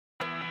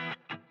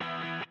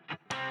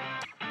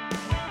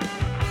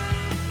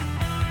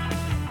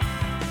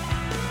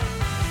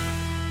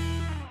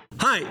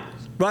Hi,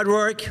 Rod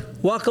Rourke.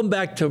 Welcome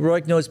back to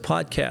Rourke Knows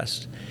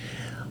Podcast.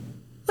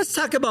 Let's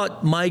talk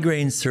about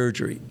migraine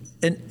surgery.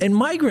 And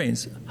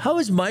migraines. How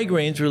is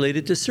migraines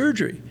related to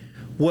surgery?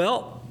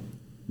 Well,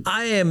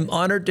 I am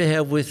honored to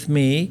have with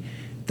me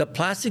the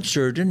plastic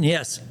surgeon,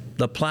 yes,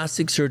 the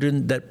plastic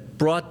surgeon that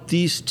brought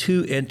these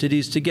two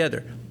entities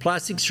together,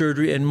 plastic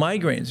surgery and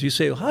migraines. You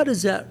say, well, how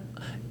does that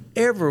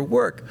ever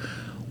work?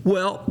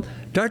 Well,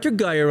 Dr.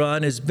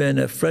 Gairan has been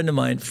a friend of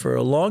mine for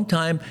a long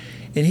time,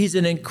 and he's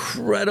an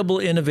incredible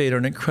innovator,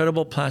 an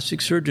incredible plastic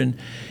surgeon.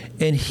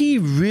 And he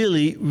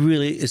really,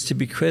 really is to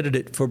be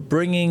credited for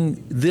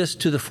bringing this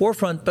to the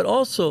forefront, but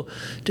also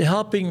to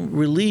helping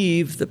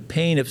relieve the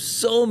pain of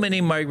so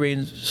many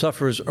migraine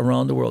sufferers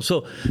around the world.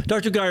 So,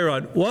 Dr.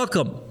 Gairan,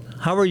 welcome.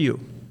 How are you?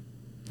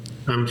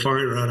 I'm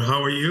fine, Rod.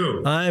 How are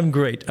you? I'm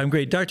great.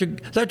 Dr.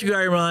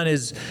 Gairan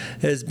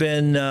has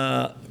been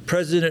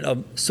president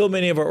of so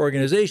many of our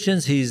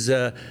organizations. He's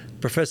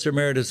Professor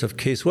Emeritus of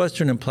Case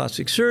Western and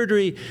Plastic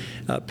Surgery,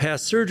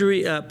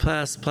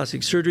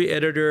 plastic surgery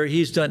editor.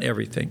 He's done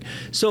everything.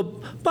 So,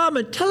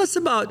 Bauman, tell us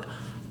about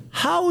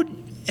how,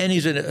 and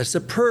he's a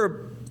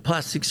superb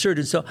plastic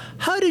surgeon, so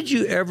how did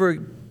you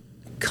ever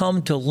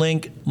come to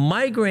link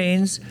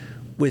migraines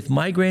with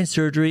migraine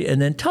surgery?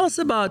 And then tell us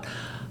about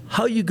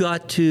how you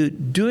got to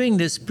doing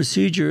this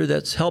procedure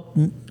that's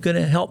going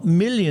to help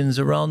millions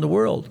around the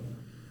world.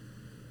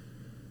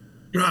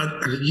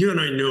 Rod, you and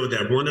I know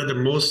that one of the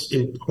most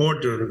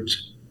important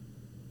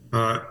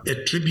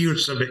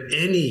attributes of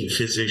any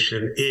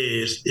physician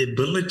is the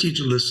ability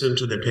to listen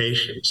to the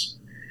patients.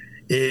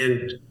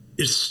 And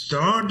it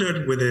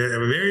started with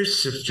a very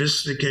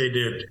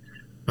sophisticated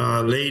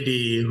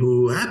lady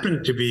who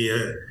happened to be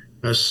a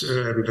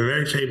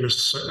very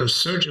famous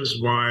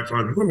surgeon's wife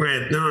on whom I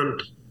had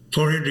done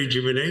forehead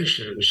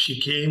rejuvenation. She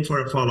came for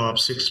a follow-up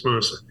 6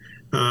 months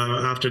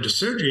after the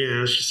surgery,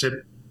 and she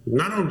said,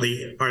 not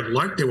only I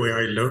like the way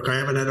I look, I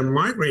haven't had a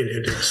migraine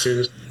headache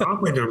since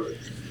operating.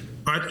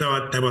 I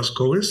thought that was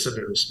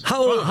coincidence.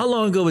 How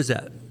long ago was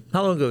that? It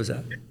was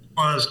the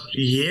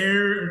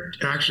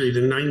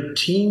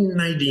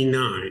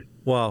 1999.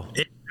 Wow.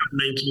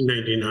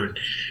 1999.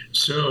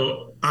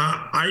 So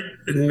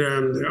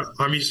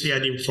obviously I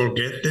didn't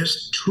forget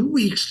this. 2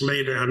 weeks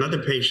later,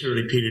 another patient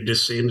repeated the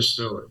same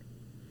story.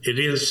 It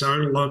didn't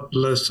sound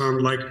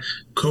like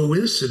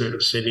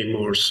coincidence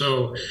anymore.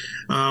 So,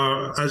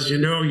 as you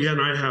know, you and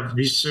I have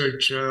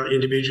research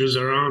individuals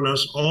around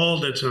us all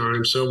the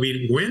time. So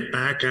we went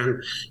back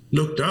and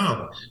looked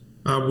up.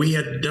 We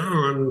had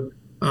done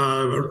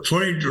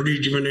forehead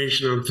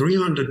rejuvenation on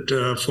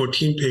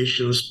 314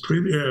 patients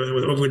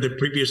over the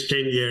previous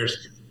 10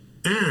 years.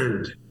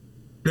 And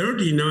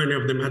 39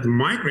 of them had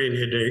migraine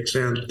headaches,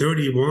 and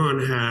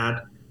 31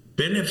 had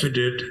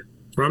benefited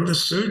from the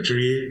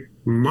surgery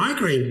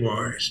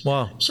migraine-wise.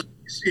 Wow. So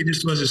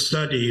this was a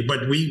study,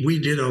 but we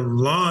did a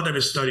lot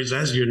of studies,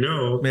 as you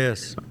know.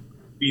 Yes.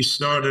 We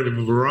started a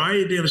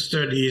variety of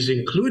studies,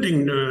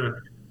 including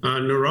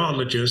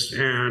neurologists,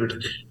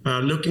 and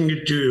looking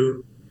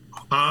into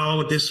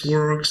how this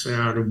works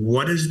and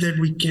what is that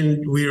we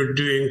are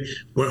doing,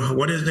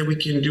 what is that we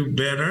can do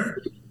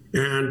better.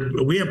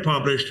 And we have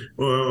published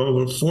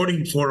over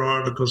 44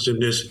 articles in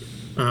this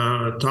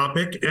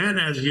topic. And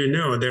as you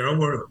know, there are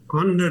over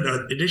 100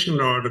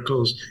 additional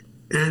articles.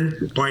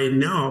 And by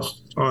now,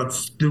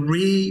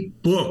 3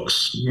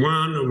 books,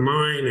 one of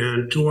mine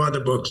and 2 other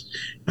books,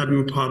 have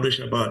been published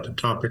about the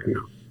topic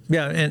now.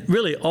 Yeah, and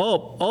really,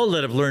 all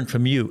that I've learned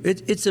from you,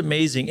 it's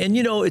amazing. And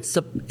you know,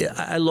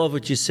 I love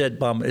what you said,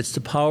 Bum. It's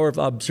the power of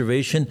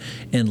observation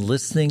and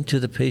listening to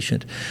the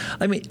patient.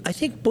 I mean, I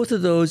think both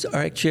of those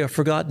are actually a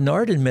forgotten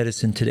art in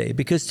medicine today.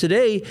 Because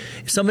today,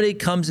 if somebody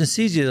comes and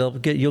sees you,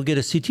 you'll get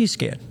a CT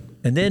scan.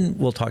 And then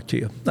we'll talk to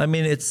you. I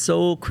mean, it's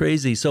so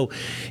crazy. So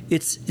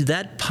it's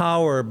that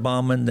power,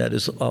 Bauman, that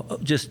is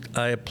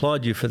I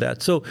applaud you for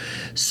that. So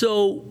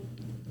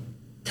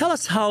tell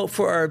us how,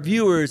 for our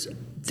viewers,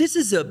 this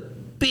is a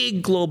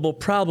big global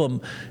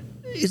problem.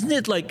 Isn't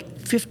it like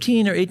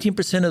 15 or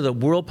 18% of the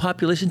world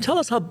population? Tell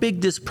us how big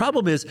this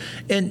problem is.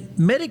 And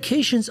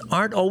medications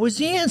aren't always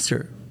the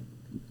answer.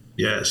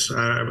 Yes.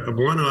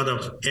 1 out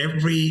of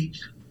every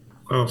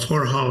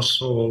 4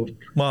 households.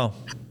 Wow.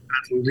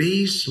 At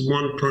least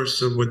one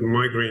person with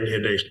migraine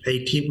headaches,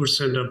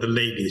 18% of the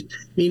ladies,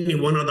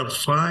 meaning 1 out of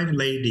 5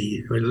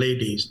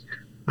 ladies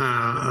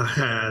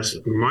has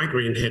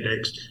migraine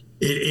headaches.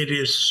 It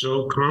is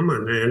so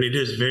common, and it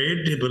is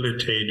very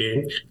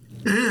debilitating.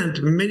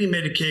 And many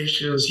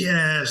medications,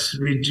 yes,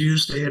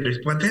 reduce the headaches,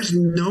 but there's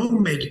no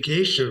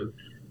medication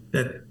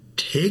that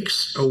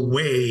takes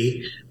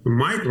away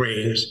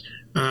migraines,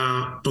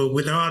 but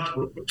without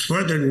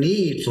further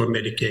need for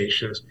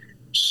medications.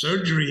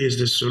 Surgery is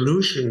the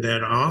solution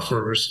that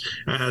offers,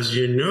 as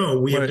you know,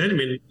 we have done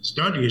many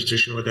studies to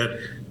show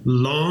that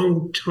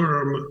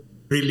long-term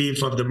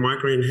relief of the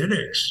migraine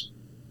headaches.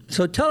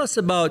 So tell us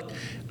about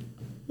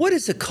What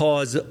is the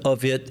cause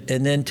of it?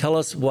 And then tell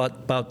us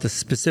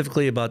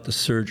specifically about the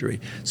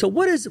surgery. So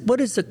what is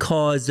the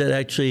cause that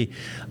actually,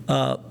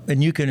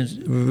 and you can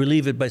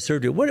relieve it by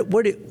surgery.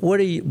 What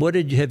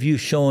have you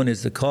shown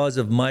is the cause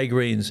of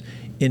migraines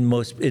in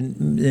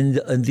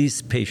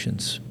these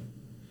patients?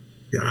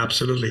 Yeah,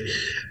 absolutely.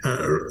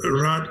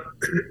 Rod,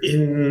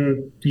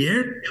 in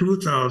year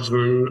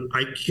 2000,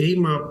 I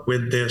came up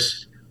with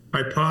this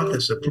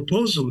hypothesis, a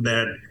proposal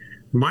that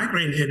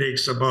migraine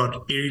headaches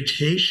about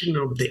irritation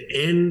of the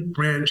end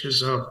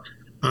branches of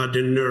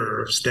the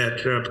nerves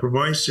that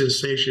provide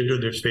sensation to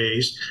the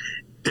face.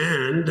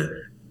 And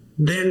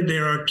then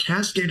there are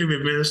cascade of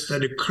events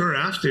that occur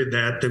after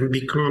that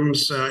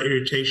becomes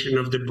irritation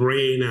of the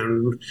brain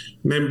and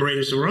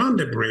membranes around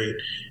the brain.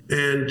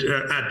 And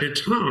at the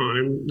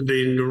time,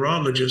 the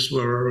neurologists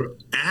were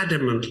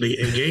adamantly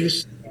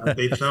against that.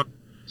 They thought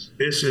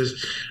this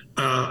is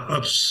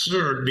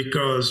absurd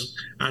because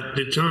at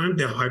the time,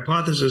 the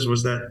hypothesis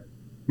was that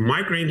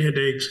migraine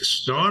headaches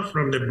start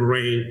from the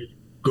brain,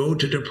 go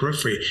to the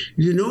periphery.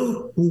 You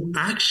know who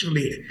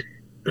actually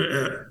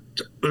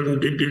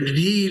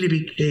really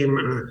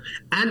became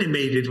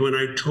animated when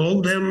I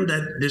told them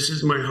that this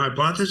is my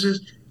hypothesis?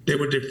 They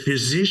were the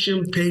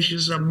physician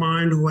patients of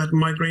mine who had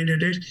migraine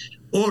headaches,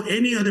 or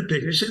any other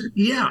patient. They said,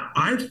 yeah,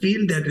 I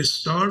feel that it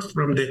starts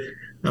from the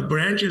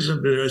branches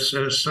of the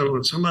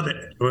some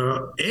other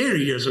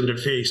areas on the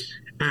face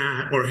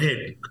or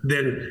head,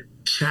 then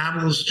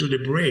travels to the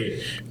brain.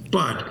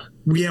 But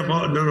we have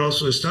done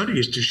also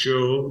studies to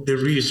show the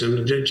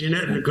reason. The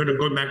genetic,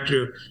 going back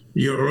to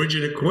your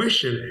original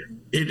question,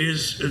 it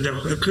is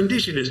the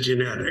condition is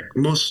genetic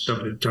most of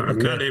the time,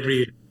 okay. Not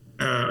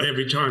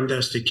every time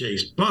that's the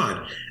case.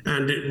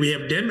 And we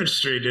have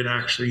demonstrated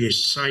actually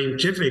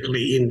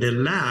scientifically in the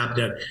lab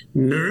that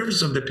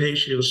nerves of the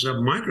patients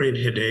of migraine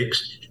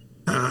headaches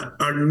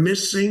are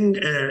missing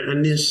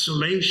an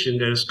insulation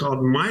that is called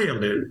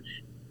myelin.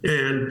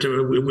 And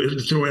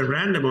through a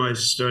randomized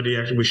study,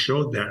 actually, we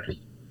showed that.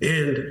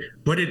 And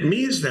what it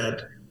means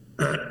that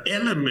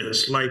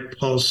elements like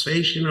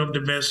pulsation of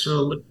the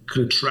vessel,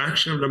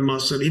 contraction of the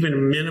muscle,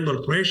 even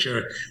minimal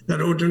pressure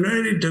that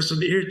ordinarily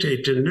doesn't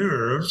irritate the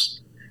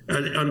nerves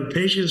on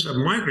patients of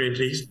migraine,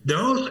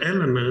 those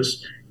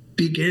elements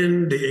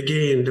begin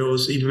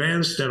those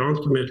events that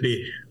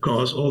ultimately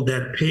cause all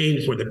that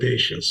pain for the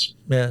patients.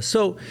 Yeah.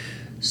 So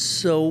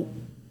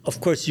of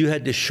course, you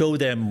had to show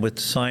them with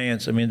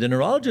science. I mean, the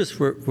neurologists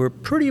were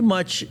pretty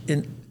much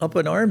up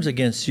in arms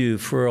against you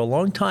for a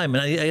long time,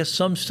 and I guess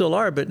some still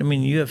are. But I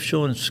mean, you have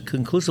shown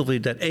conclusively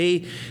that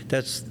A,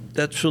 that's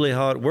really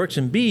how it works,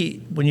 and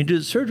B, when you do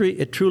the surgery,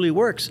 it truly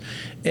works.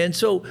 And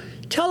so,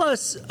 tell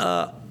us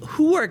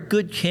who are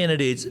good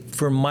candidates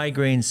for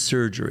migraine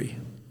surgery.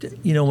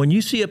 You know, when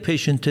you see a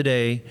patient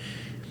today.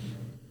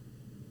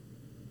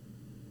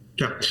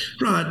 Yeah,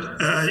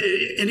 Rod,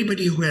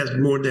 anybody who has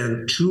more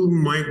than 2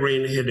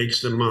 migraine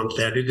headaches a month,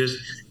 that it is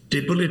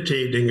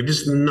debilitating, it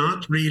is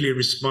not really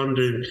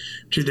responding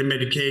to the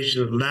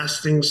medication,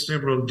 lasting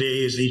several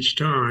days each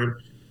time,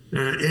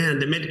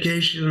 and the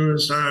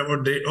medications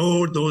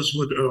or those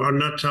who are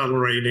not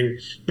tolerating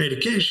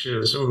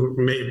medications, or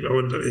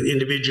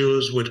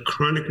individuals with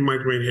chronic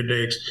migraine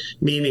headaches,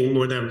 meaning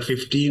more than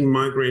 15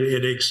 migraine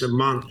headaches a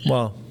month.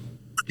 Wow.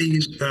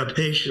 These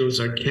patients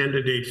are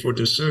candidate for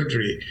the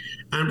surgery.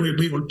 And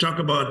we will talk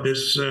about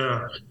this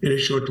in a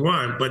short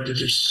while, but the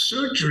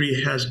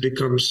surgery has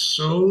become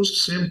so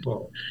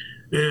simple,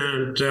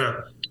 and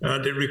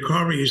the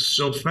recovery is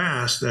so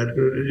fast that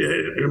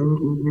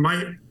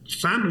my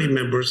family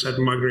members had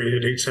migraine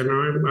headaches, and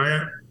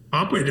I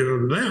operated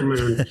on them,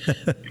 and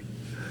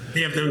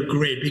they have done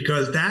great,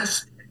 because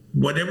that's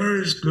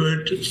whatever is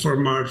good for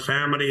my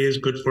family is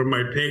good for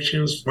my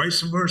patients,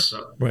 vice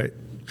versa. Right.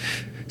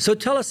 So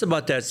tell us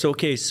about that.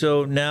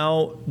 So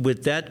now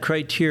with that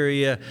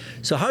criteria,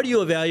 so how do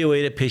you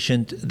evaluate a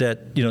patient that,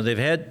 you know,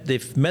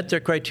 they've met their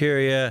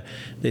criteria,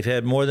 they've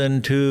had more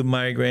than 2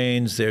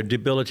 migraines, they're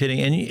debilitating,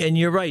 and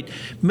you're right,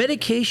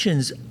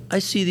 medications, I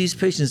see these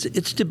patients,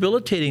 it's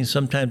debilitating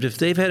sometimes. If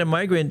they've had a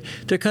migraine,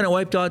 they're kind of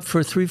wiped out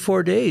for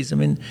 3-4 days. I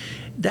mean,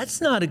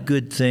 that's not a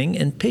good thing,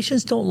 and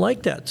patients don't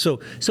like that. So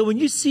when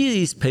you see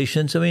these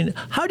patients, I mean,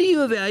 how do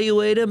you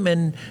evaluate them,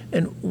 and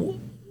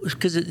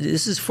because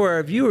this is for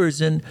our viewers,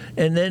 and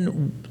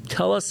then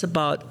tell us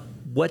about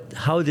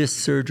how this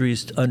surgery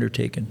is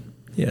undertaken.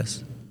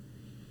 Yes.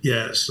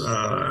 Yes,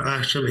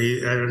 actually,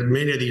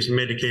 many of these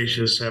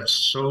medications have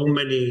so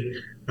many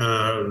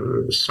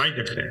side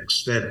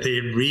effects that they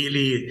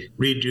really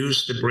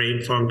reduce the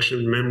brain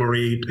function,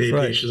 memory,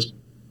 patients.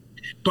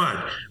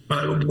 Right.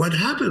 But what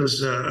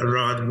happens,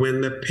 Rod,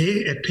 when a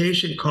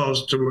patient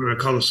calls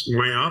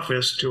my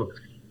office to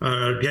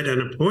get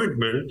an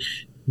appointment,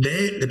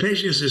 the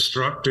patient is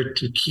instructed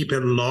to keep a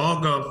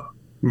log of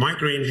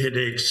migraine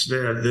headaches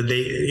that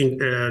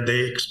they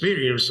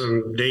experience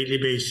on a daily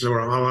basis,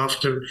 or how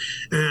often,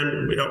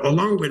 and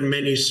along with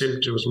many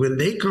symptoms. When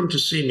they come to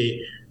see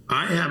me,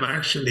 I have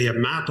actually a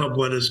map of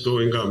what is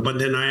going on, but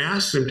then I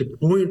ask them to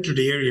point to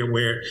the area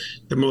where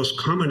the most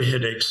common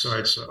headache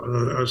sites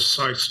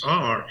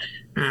are,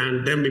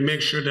 And then we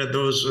make sure that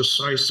those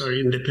sites are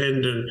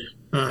independent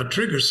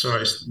trigger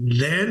sites.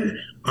 Then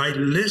I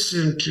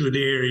listen to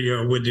the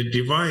area with the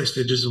device.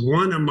 That is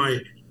one of my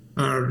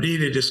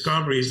really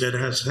discoveries that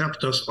has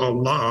helped us a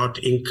lot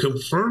in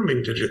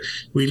confirming that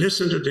we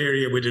listen to the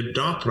area with a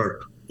Doppler.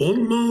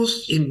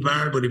 Almost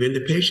invariably, when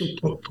the patient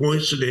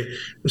points to the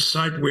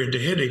site where the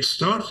headaches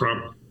start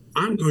from,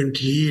 I'm going to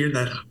hear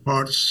that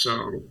heart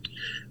sound.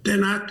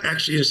 Then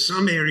actually, in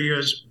some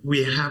areas,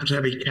 we have to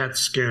have a CAT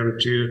scan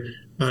to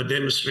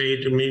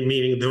demonstrate,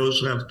 meaning those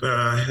who have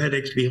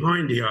headaches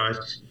behind the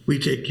eyes. We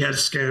take CAT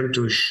scan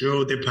to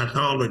show the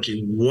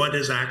pathology, what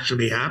is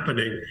actually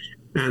happening.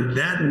 And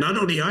that not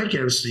only I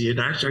can see it,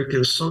 actually I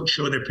can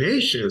show the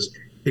patients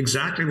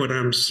exactly what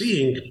I'm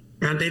seeing.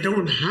 And they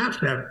don't have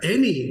to have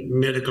any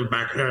medical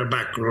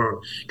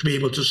background to be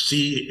able to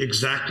see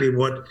exactly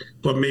what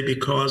may be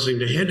causing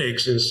the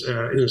headaches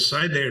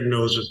inside their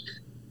noses.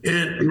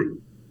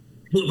 And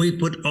we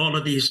put all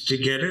of these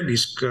together,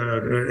 these,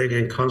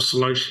 again,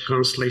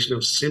 constellation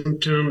of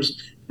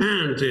symptoms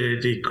and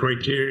the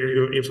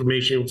criteria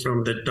information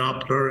from the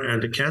Doppler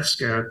and the CAT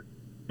scan,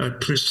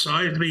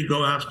 precisely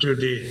go after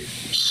the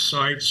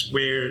sites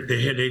where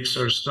the headaches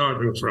are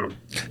starting from.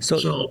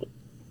 So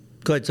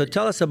go ahead. So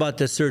tell us about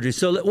the surgery.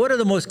 So what are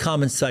the most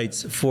common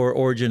sites for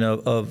origin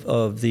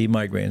of the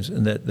migraines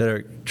and that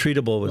are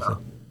treatable with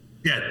them?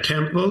 Yeah,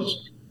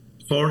 temples,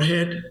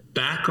 forehead,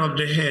 back of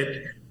the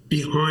head,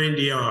 behind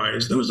the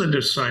eyes. Those are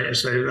the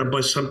sites.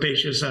 But some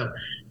patients have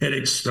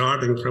headaches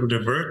starting from the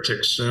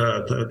vertex,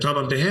 the top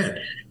of the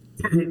head.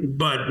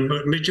 But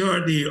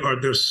majority are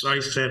the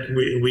sites that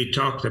we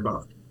talked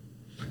about.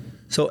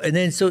 So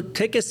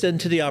take us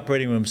into the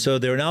operating room. So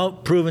they're now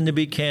proven to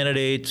be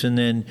candidates, and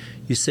then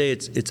you say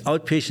it's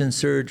outpatient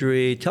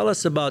surgery. Tell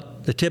us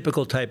about the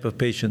typical type of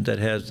patient that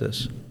has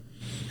this.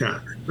 Yeah,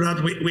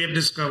 Rod, we have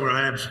discovered,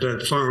 I have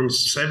found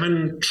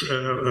 7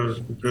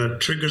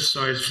 trigger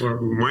sites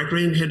for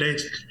migraine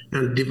headaches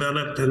and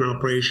developed an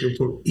operation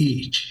for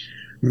each.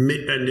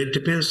 And it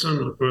depends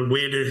on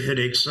where the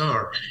headaches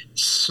are.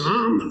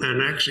 Some,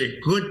 and actually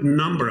a good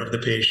number of the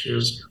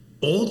patients,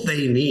 all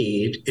they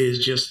need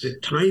is just a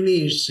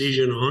tiny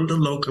incision under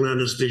local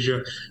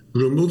anesthesia,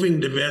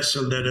 removing the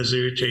vessel that is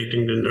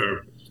irritating the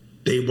nerve.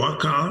 They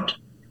walk out,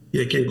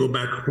 they can go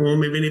back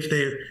home, even if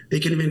they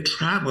can even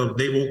travel,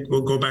 they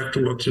will go back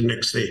to work the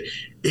next day.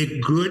 A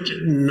good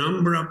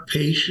number of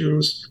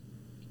patients,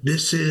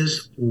 this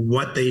is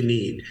what they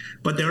need.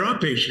 But there are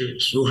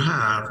patients who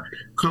have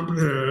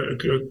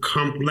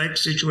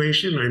complex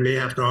situation. I may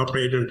have to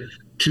operate on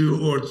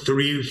 2 or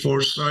 3,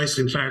 4 sites.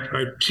 In fact,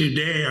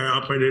 today I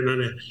operated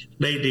on a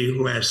lady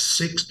who has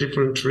 6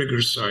 different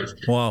trigger sites.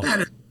 Wow.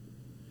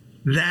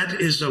 That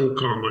is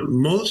uncommon.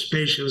 Most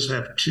patients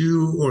have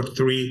 2 or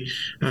 3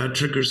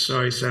 trigger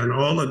sites, and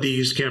all of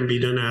these can be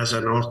done as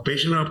an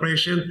outpatient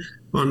operation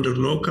under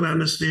local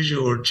anesthesia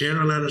or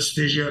general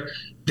anesthesia.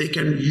 They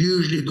can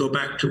usually go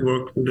back to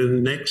work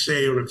the next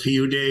day or a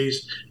few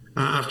days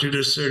after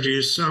the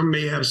surgery. Some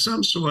may have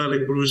some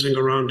swelling, bruising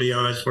around the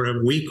eyes for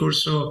a week or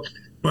so,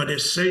 but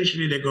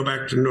essentially they go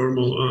back to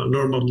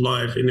normal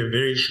life in a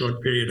very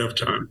short period of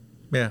time.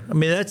 Yeah, I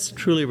mean, that's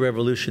truly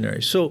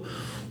revolutionary. So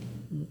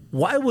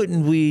why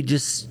wouldn't we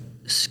just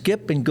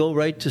skip and go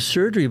right to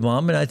surgery,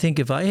 Mom? And I think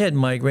if I had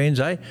migraines,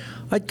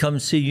 I'd come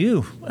see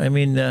you. I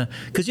mean,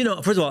 because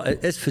first of all,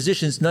 as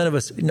physicians, none of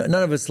us we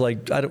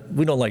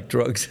don't like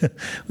drugs.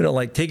 We don't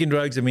like taking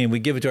drugs. I mean, we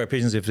give it to our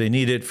patients if they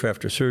need it for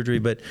after surgery.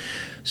 But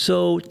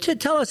so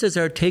tell us as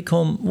our take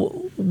home,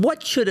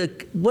 what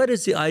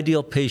is the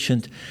ideal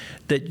patient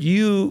that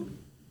you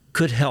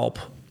could help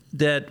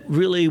that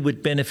really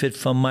would benefit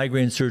from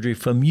migraine surgery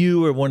from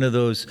you or one of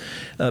those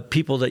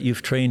people that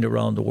you've trained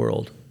around the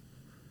world?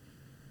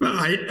 Well,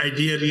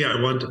 ideally, I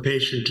want the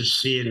patient to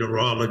see a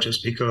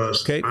neurologist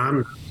because Okay.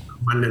 I'm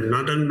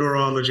not a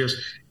neurologist,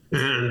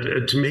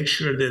 and to make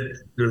sure that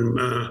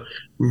the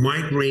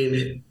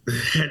migraine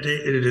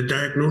headache, the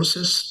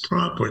diagnosis is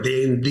proper.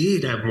 They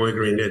indeed have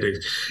migraine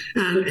headaches.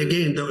 And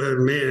again,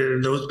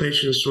 those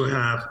patients who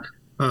have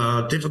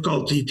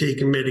difficulty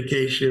taking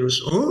medications,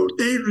 or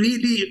they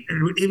really,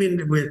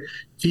 even with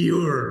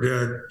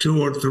fewer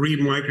 2 or 3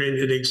 migraine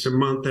headaches a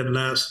month that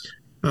last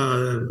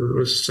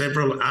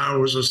several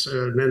hours or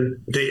so, then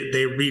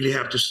they really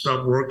have to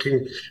stop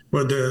working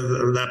for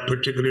that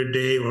particular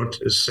day or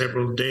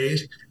several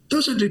days.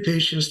 Those are the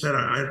patients that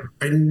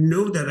I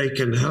know that I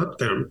can help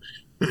them.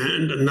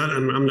 And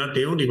I'm not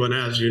the only one.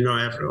 As you know,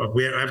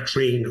 I've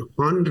trained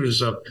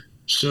hundreds of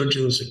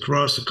surgeons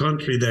across the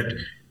country that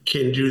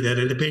can do that,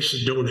 and the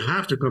patients don't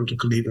have to come to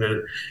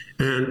Cleveland.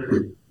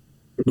 And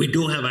we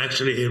do have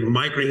actually a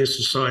migraine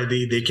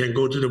society. They can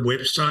go to the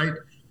website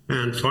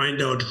and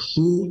find out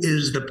who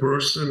is the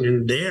person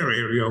in their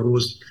area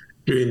who's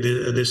doing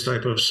this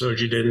type of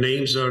surgery. Their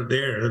names are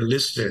there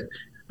listed.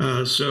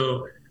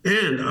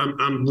 And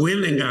I'm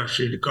willing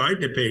actually to guide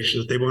the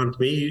patients. They want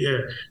me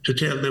to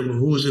tell them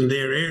who's in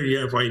their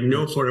area. If I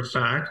know for a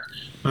fact,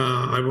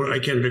 I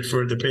can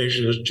refer the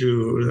patients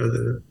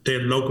to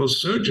their local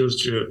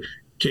surgeons to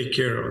take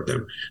care of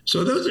them.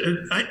 So those,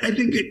 I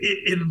think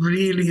it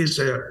really is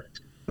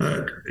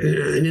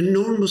an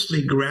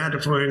enormously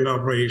gratifying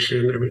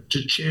operation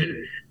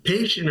to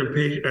patient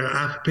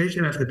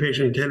after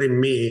patient telling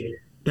me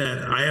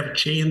that I have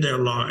changed their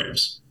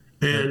lives.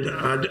 And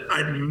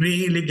I'd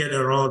really get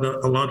a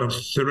lot of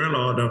thrill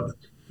out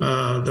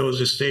of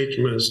those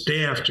statements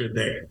day after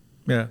day.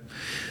 Yeah.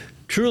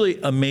 Truly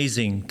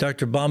amazing.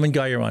 Dr. Bauman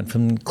Gayaran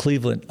from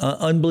Cleveland.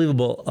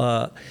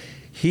 Unbelievable.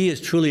 He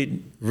has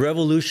truly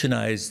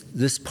revolutionized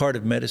this part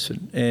of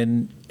medicine.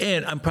 And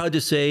I'm proud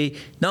to say,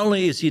 not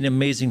only is he an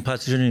amazing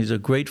plastic surgeon, he's a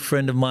great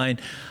friend of mine.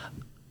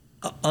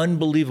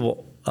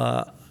 Unbelievable.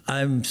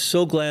 I'm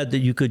so glad that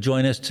you could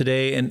join us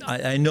today. And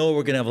I know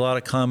we're going to have a lot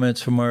of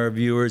comments from our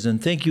viewers.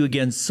 And thank you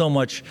again so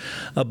much,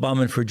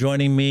 Bauman, for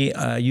joining me.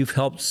 You've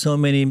helped so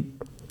many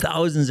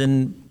thousands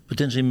and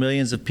potentially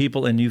millions of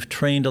people, and you've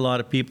trained a lot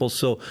of people.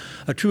 So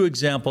a true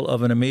example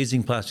of an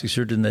amazing plastic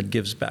surgeon that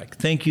gives back.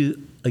 Thank you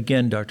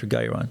again, Dr.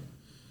 Gayaran.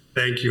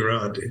 Thank you,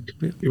 Rod.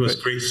 It was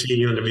great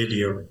seeing you on the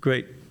video.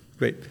 Great.